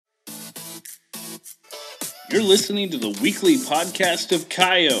You're listening to the weekly podcast of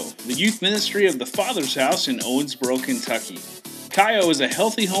Kaio, the youth ministry of the Father's House in Owensboro, Kentucky. Kaio is a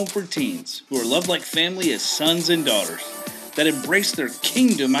healthy home for teens who are loved like family as sons and daughters that embrace their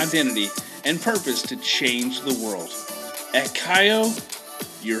kingdom identity and purpose to change the world. At Kaio,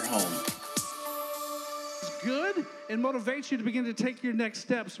 you're home. It's good and motivates you to begin to take your next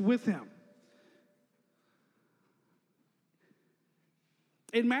steps with him.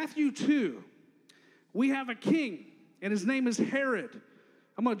 In Matthew 2, we have a king, and his name is Herod.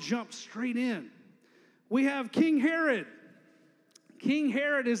 I'm going to jump straight in. We have King Herod. King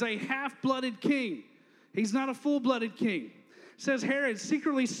Herod is a half-blooded king. He's not a full-blooded king. It says Herod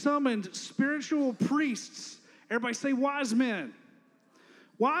secretly summoned spiritual priests. Everybody say wise men.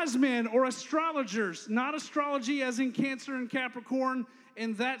 Wise men or astrologers, not astrology as in Cancer and Capricorn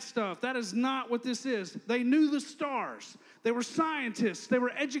and that stuff. That is not what this is. They knew the stars. They were scientists. They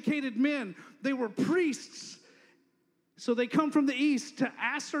were educated men. They were priests. So they come from the east to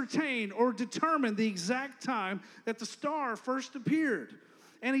ascertain or determine the exact time that the star first appeared.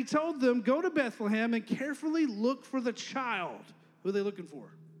 And he told them, go to Bethlehem and carefully look for the child. Who are they looking for?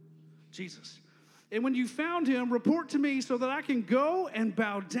 Jesus. And when you found him, report to me so that I can go and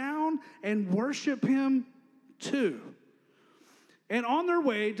bow down and worship him too. And on their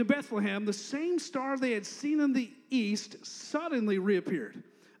way to Bethlehem, the same star they had seen in the east suddenly reappeared.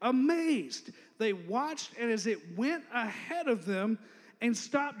 Amazed, they watched, and as it went ahead of them and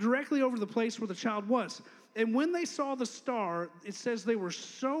stopped directly over the place where the child was. And when they saw the star, it says they were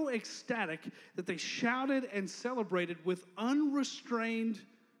so ecstatic that they shouted and celebrated with unrestrained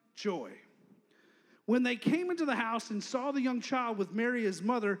joy. When they came into the house and saw the young child with Mary, his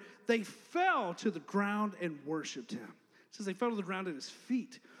mother, they fell to the ground and worshiped him. It says they fell to the ground at his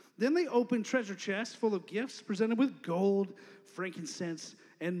feet. Then they opened treasure chests full of gifts presented with gold, frankincense,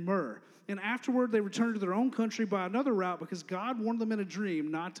 and myrrh. And afterward, they returned to their own country by another route because God warned them in a dream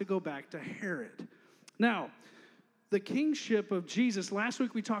not to go back to Herod. Now, the kingship of Jesus, last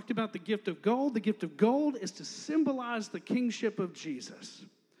week we talked about the gift of gold. The gift of gold is to symbolize the kingship of Jesus.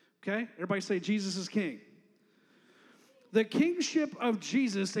 Okay? Everybody say Jesus is king. The kingship of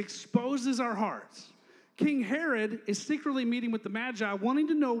Jesus exposes our hearts. King Herod is secretly meeting with the Magi, wanting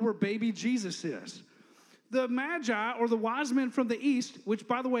to know where baby Jesus is. The Magi, or the wise men from the east, which,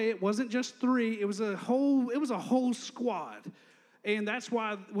 by the way, it wasn't just three, it was a whole squad. And that's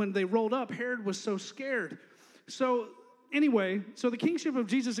why when they rolled up, Herod was so scared. So anyway, the kingship of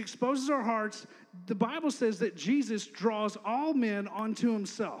Jesus exposes our hearts. The Bible says that Jesus draws all men onto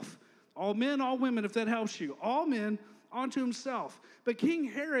himself. All men, all women, if that helps you. All men onto himself. But King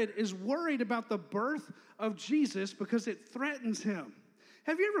Herod is worried about the birth of Jesus because it threatens him.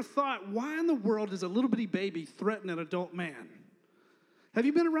 Have you ever thought, why in the world does a little bitty baby threaten an adult man? Have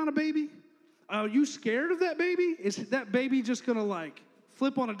you been around a baby? Are you scared of that baby? Is that baby just going to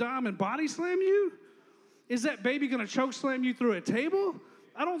flip on a dime and body slam you? Is that baby going to choke slam you through a table?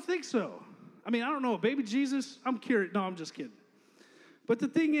 I don't think so. I don't know. Baby Jesus, I'm curious. No, I'm just kidding. But the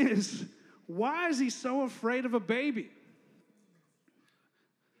thing is, why is he so afraid of a baby?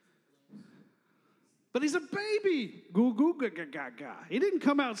 But he's a baby. Goo goo ga ga ga ga. He didn't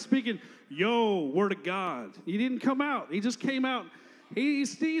come out speaking, yo, word of God. He didn't come out. He just came out.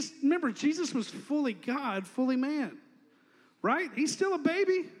 Remember, Jesus was fully God, fully man. Right? He's still a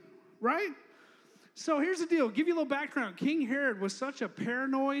baby. Right? So here's the deal. I'll give you a little background. King Herod was such a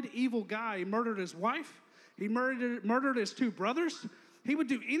paranoid, evil guy. He murdered his wife. He murdered his two brothers. He would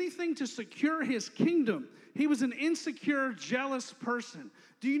do anything to secure his kingdom. He was an insecure, jealous person.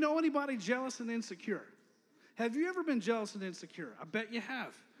 Do you know anybody jealous and insecure? Have you ever been jealous and insecure? I bet you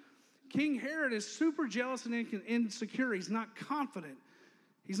have. King Herod is super jealous and insecure. He's not confident.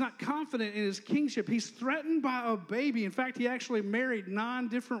 He's not confident in his kingship. He's threatened by a baby. In fact, he actually married 9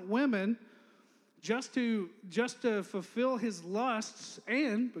 different women just to fulfill his lusts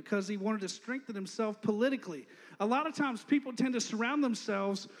and because he wanted to strengthen himself politically. A lot of times people tend to surround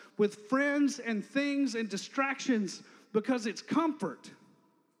themselves with friends and things and distractions because it's comfort.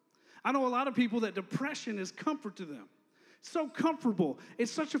 I know a lot of people that depression is comfort to them. It's so comfortable.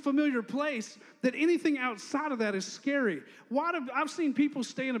 It's such a familiar place that anything outside of that is scary. I've seen people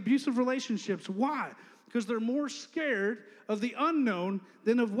stay in abusive relationships. Why? Because they're more scared of the unknown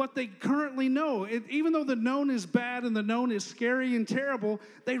than of what they currently know. Even though the known is bad and the known is scary and terrible,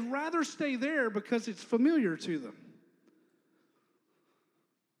 they'd rather stay there because it's familiar to them.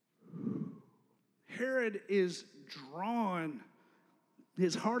 Herod is drawn.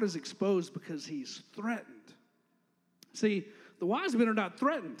 His heart is exposed because he's threatened. See, the wise men are not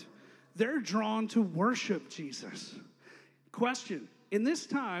threatened. They're drawn to worship Jesus. Question. in this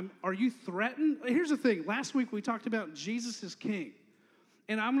time, are you threatened? Here's the thing. Last week we talked about Jesus is king.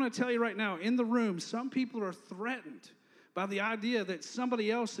 And I'm going to tell you right now, in the room, some people are threatened by the idea that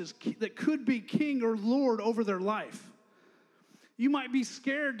somebody else that could be king or Lord over their life. You might be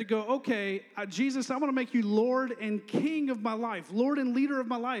scared to go, okay, Jesus, I want to make you Lord and King of my life, Lord and leader of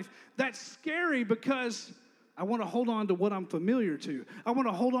my life. That's scary because I want to hold on to what I'm familiar to. I want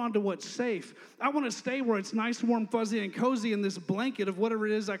to hold on to what's safe. I want to stay where it's nice, warm, fuzzy, and cozy in this blanket of whatever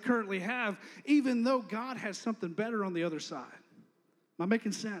it is I currently have, even though God has something better on the other side. Am I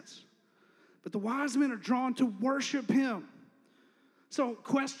making sense? But the wise men are drawn to worship him. So,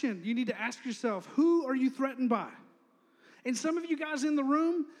 question, you need to ask yourself, who are you threatened by? And some of you guys in the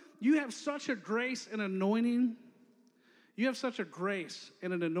room, you have such a grace and anointing. You have such a grace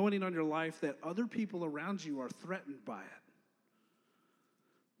and an anointing on your life that other people around you are threatened by it.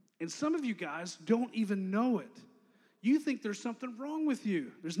 And some of you guys don't even know it. You think there's something wrong with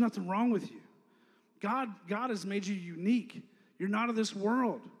you. There's nothing wrong with you. God has made you unique. You're not of this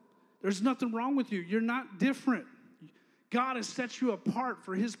world. There's nothing wrong with you. You're not different. God has set you apart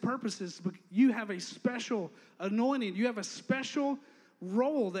for his purposes, but you have a special anointing. You have a special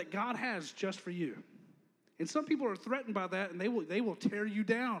role that God has just for you. And some people are threatened by that, and they will tear you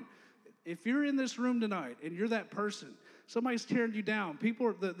down. If you're in this room tonight and you're that person, somebody's tearing you down.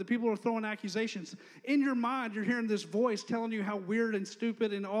 The people are throwing accusations. In your mind, you're hearing this voice telling you how weird and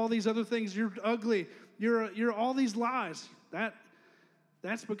stupid and all these other things. You're ugly. You're all these lies.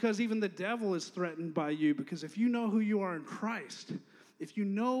 That's because even the devil is threatened by you, because if you know who you are in Christ, if you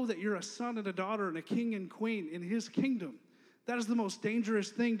know that you're a son and a daughter and a king and queen in his kingdom, that is the most dangerous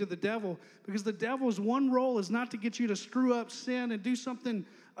thing to the devil, because the devil's one role is not to get you to screw up, sin, and do something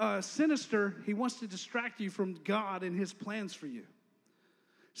sinister. He wants to distract you from God and his plans for you.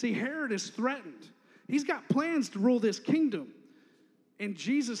 See, Herod is threatened. He's got plans to rule this kingdom, and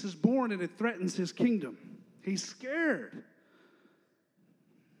Jesus is born and it threatens his kingdom. He's scared.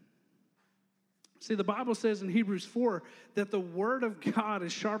 See, the Bible says in Hebrews 4 that the word of God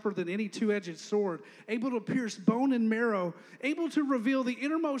is sharper than any two-edged sword, able to pierce bone and marrow, able to reveal the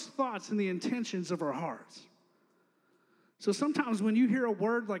innermost thoughts and the intentions of our hearts. So sometimes when you hear a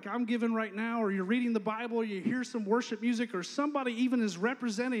word like I'm giving right now, or you're reading the Bible, or you hear some worship music, or somebody even is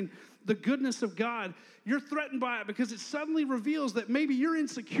representing the goodness of God, you're threatened by it because it suddenly reveals that maybe you're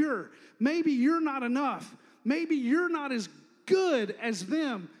insecure, maybe you're not enough, maybe you're not as good as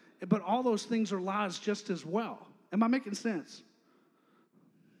them. But all those things are lies just as well. Am I making sense?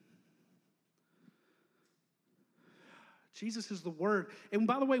 Jesus is the Word. And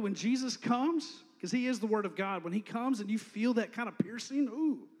by the way, when Jesus comes, because he is the Word of God, when he comes and you feel that kind of piercing,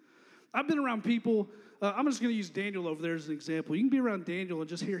 ooh. I've been around people, I'm just going to use Daniel over there as an example. You can be around Daniel and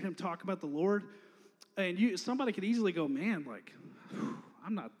just hear him talk about the Lord. And somebody could easily go, man, like,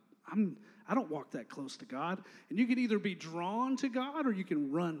 I don't walk that close to God. And you can either be drawn to God or you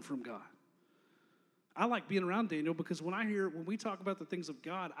can run from God. I like being around Daniel because when we talk about the things of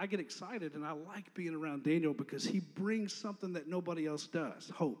God, I get excited, and I like being around Daniel because he brings something that nobody else does,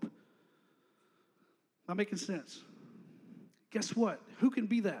 hope. Am I making sense? Guess what? Who can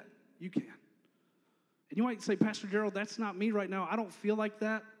be that? You can. And you might say, Pastor Gerald, that's not me right now. I don't feel like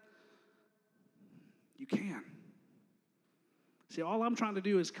that. You can. See, all I'm trying to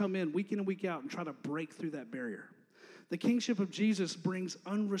do is come in week in and week out and try to break through that barrier. The kingship of Jesus brings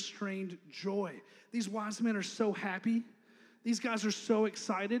unrestrained joy. These wise men are so happy. These guys are so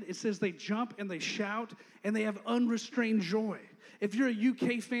excited. It says they jump and they shout and they have unrestrained joy. If you're a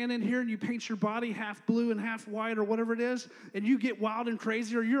UK fan in here and you paint your body half blue and half white or whatever it is, and you get wild and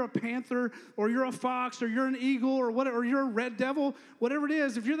crazy, or you're a panther, or you're a fox, or you're an eagle, or whatever, or you're a red devil, whatever it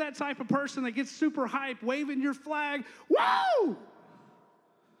is, if you're that type of person that gets super hyped, waving your flag, whoa!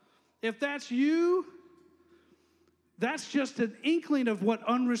 If that's you, that's just an inkling of what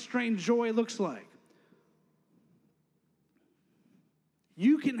unrestrained joy looks like.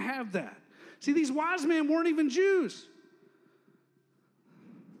 You can have that. See, these wise men weren't even Jews.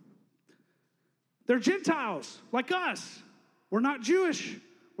 They're Gentiles like us. We're not Jewish.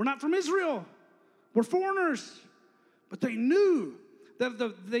 We're not from Israel. We're foreigners. But they knew that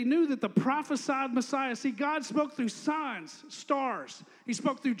the prophesied Messiah, see, God spoke through signs, stars. He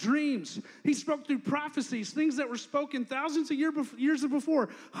spoke through dreams. He spoke through prophecies, things that were spoken thousands of years before,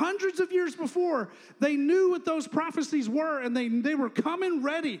 hundreds of years before. They knew what those prophecies were, and they were coming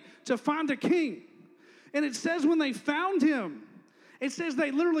ready to find a king. And it says when they found him, it says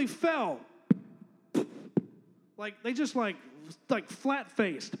they literally fell. They just like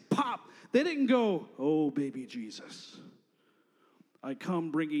flat-faced, pop. They didn't go, oh, baby Jesus, I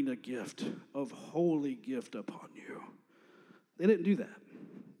come bringing a gift of holy gift upon you. They didn't do that.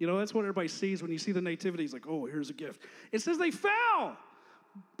 You know, that's what everybody sees when you see the nativity. It's like, oh, here's a gift. It says they fell.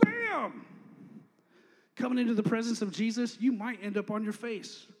 Bam! Coming into the presence of Jesus, you might end up on your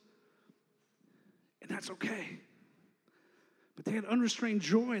face. And that's okay. But they had unrestrained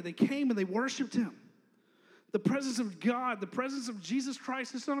joy. They came and they worshiped him. The presence of God, the presence of Jesus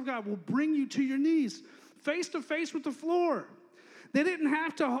Christ, the Son of God, will bring you to your knees, face to face with the floor. They didn't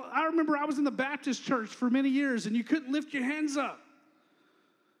have to. I remember I was in the Baptist church for many years, and you couldn't lift your hands up.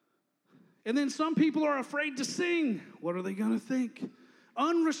 And then some people are afraid to sing. What are they going to think?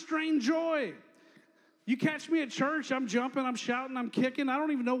 Unrestrained joy. You catch me at church, I'm jumping, I'm shouting, I'm kicking. I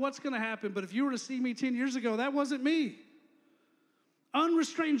don't even know what's going to happen, but if you were to see me 10 years ago, that wasn't me.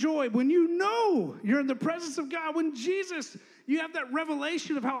 Unrestrained joy. When you know you're in the presence of God, when Jesus, you have that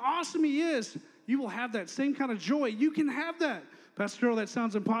revelation of how awesome he is, you will have that same kind of joy. You can have that. Pastor Earl, that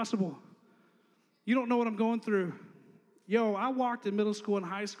sounds impossible. You don't know what I'm going through. Yo, I walked in middle school and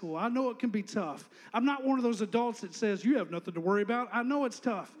high school. I know it can be tough. I'm not one of those adults that says, you have nothing to worry about. I know it's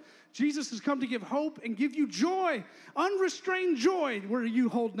tough. Jesus has come to give hope and give you joy, unrestrained joy, where you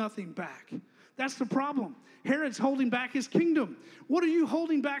hold nothing back. That's the problem. Herod's holding back his kingdom. What are you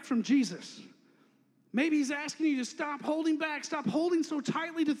holding back from Jesus? Maybe he's asking you to stop holding back, stop holding so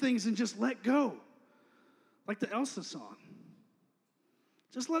tightly to things and just let go. Like the Elsa song.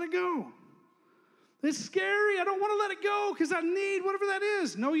 Just let it go. It's scary. I don't want to let it go because I need whatever that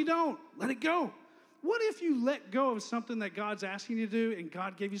is. No, you don't. Let it go. What if you let go of something that God's asking you to do and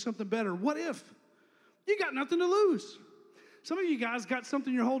God gave you something better? What if? You got nothing to lose. Some of you guys got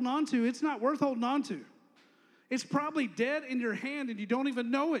something you're holding on to. It's not worth holding on to. It's probably dead in your hand and you don't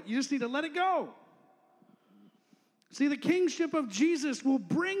even know it. You just need to let it go. See, the kingship of Jesus will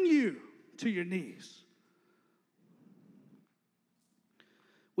bring you to your knees.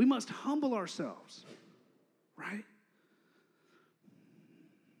 We must humble ourselves, right?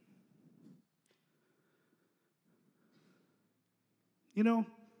 You know,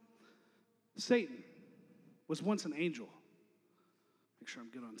 Satan was once an angel. Make sure I'm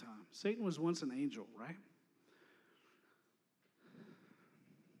good on time. Satan was once an angel, right?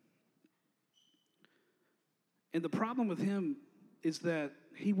 And the problem with him is that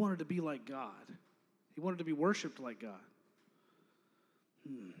he wanted to be like God. He wanted to be worshiped like God.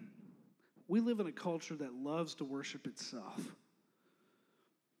 We live in a culture that loves to worship itself.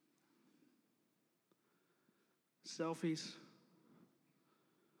 Selfies,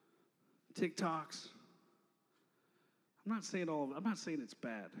 TikToks. I'm not saying it's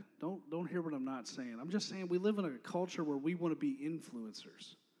bad. Don't hear what I'm not saying. I'm just saying we live in a culture where we want to be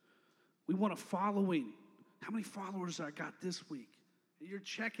influencers. We want a following. How many followers I got this week? You're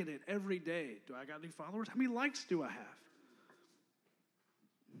checking it every day. Do I got any followers? How many likes do I have?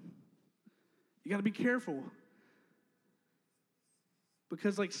 You got to be careful.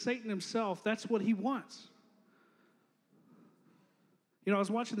 Because like Satan himself, that's what he wants. You know, I was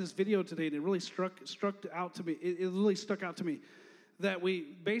watching this video today and it really struck out to me. It really stuck out to me that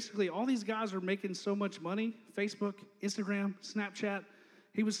we basically, all these guys are making so much money. Facebook, Instagram, Snapchat.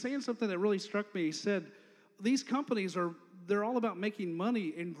 He was saying something that really struck me. He said, these companies they're all about making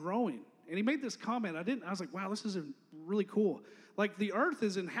money and growing. And he made this comment. I was like, wow, this is really cool. Like the earth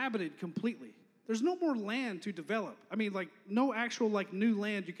is inhabited completely. There's no more land to develop. I mean, like no actual like new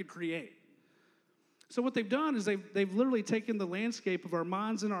land you could create. So what they've done is they've literally taken the landscape of our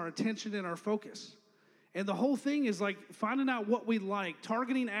minds and our attention and our focus. And the whole thing is like finding out what we like,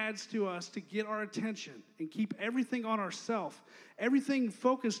 targeting ads to us to get our attention and keep everything on ourselves, everything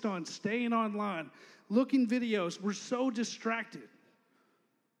focused on staying online, looking videos. We're so distracted.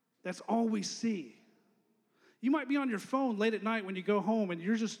 That's all we see. You might be on your phone late at night when you go home and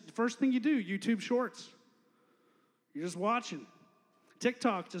you're just, the first thing you do, YouTube Shorts. You're just watching.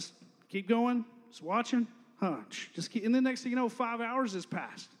 TikTok, just keep going, just watching. Just keep, and the next thing you know, 5 hours has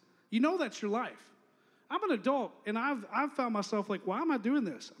passed. You know that's your life. I'm an adult, and I've found myself like, why am I doing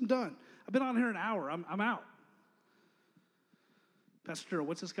this? I'm done. I've been on here an hour. I'm out. Pastor Darrell,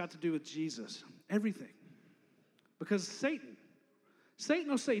 what's this got to do with Jesus? Everything. Because Satan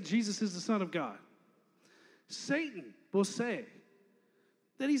will say Jesus is the Son of God. Satan will say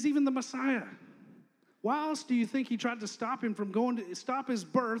that he's even the Messiah. Why else do you think he tried to stop him from stop his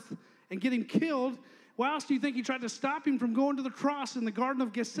birth and get him killed? Why else do you think he tried to stop him from going to the cross in the Garden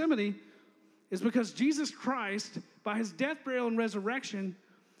of Gethsemane? Is because Jesus Christ, by his death, burial, and resurrection,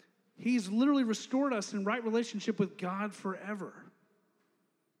 he's literally restored us in right relationship with God forever.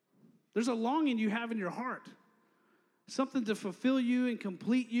 There's a longing you have in your heart, something to fulfill you and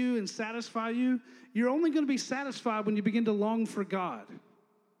complete you and satisfy you. You're only going to be satisfied when you begin to long for God.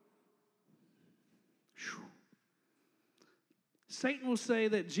 Satan will say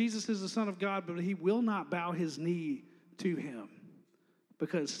that Jesus is the Son of God, but he will not bow his knee to him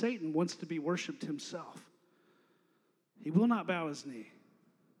because Satan wants to be worshiped himself. He will not bow his knee.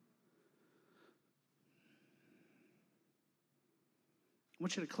 I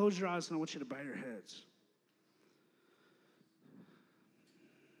want you to close your eyes and I want you to bow your heads.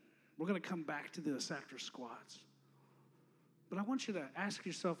 We're going to come back to this after squats. But I want you to ask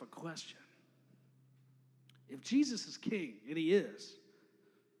yourself a question. If Jesus is king, and he is,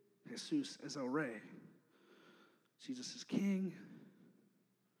 Jesus es el rey, Jesus is king.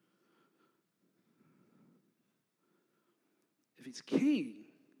 If he's king,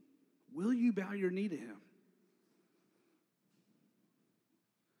 will you bow your knee to him?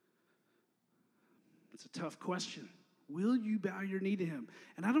 It's a tough question. Will you bow your knee to him?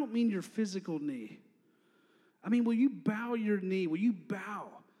 And I don't mean your physical knee. I mean, will you bow your knee? Will you bow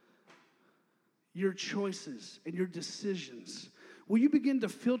your choices and your decisions? Will you begin to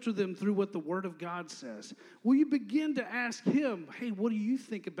filter them through what the Word of God says? Will you begin to ask him, hey, what do you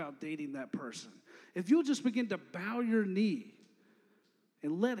think about dating that person? If you'll just begin to bow your knee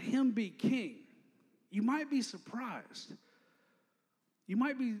and let him be king, you might be surprised. You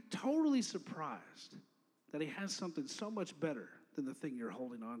might be totally surprised that he has something so much better than the thing you're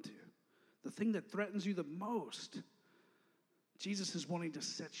holding on to. The thing that threatens you the most, Jesus is wanting to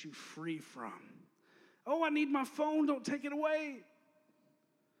set you free from. Oh, I need my phone. Don't take it away.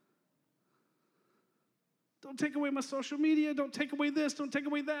 Don't take away my social media. Don't take away this. Don't take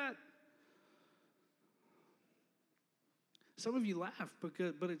away that. Some of you laugh,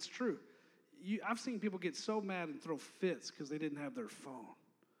 but it's true. I've seen people get so mad and throw fits because they didn't have their phone.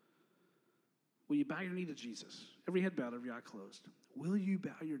 Will you bow your knee to Jesus? Every head bowed, every eye closed. Will you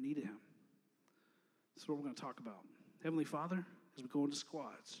bow your knee to him? That's what we're going to talk about. Heavenly Father, as we go into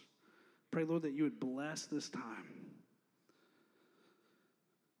squads, pray, Lord, that you would bless this time.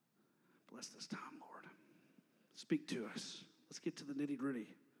 Bless this time, Lord. Speak to us. Let's get to the nitty-gritty.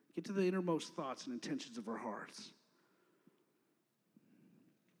 Get to the innermost thoughts and intentions of our hearts.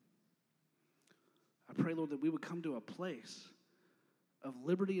 I pray, Lord, that we would come to a place of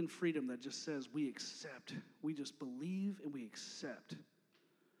liberty and freedom that just says we accept. We just believe and we accept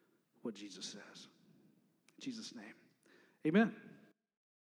what Jesus says. In Jesus' name, amen.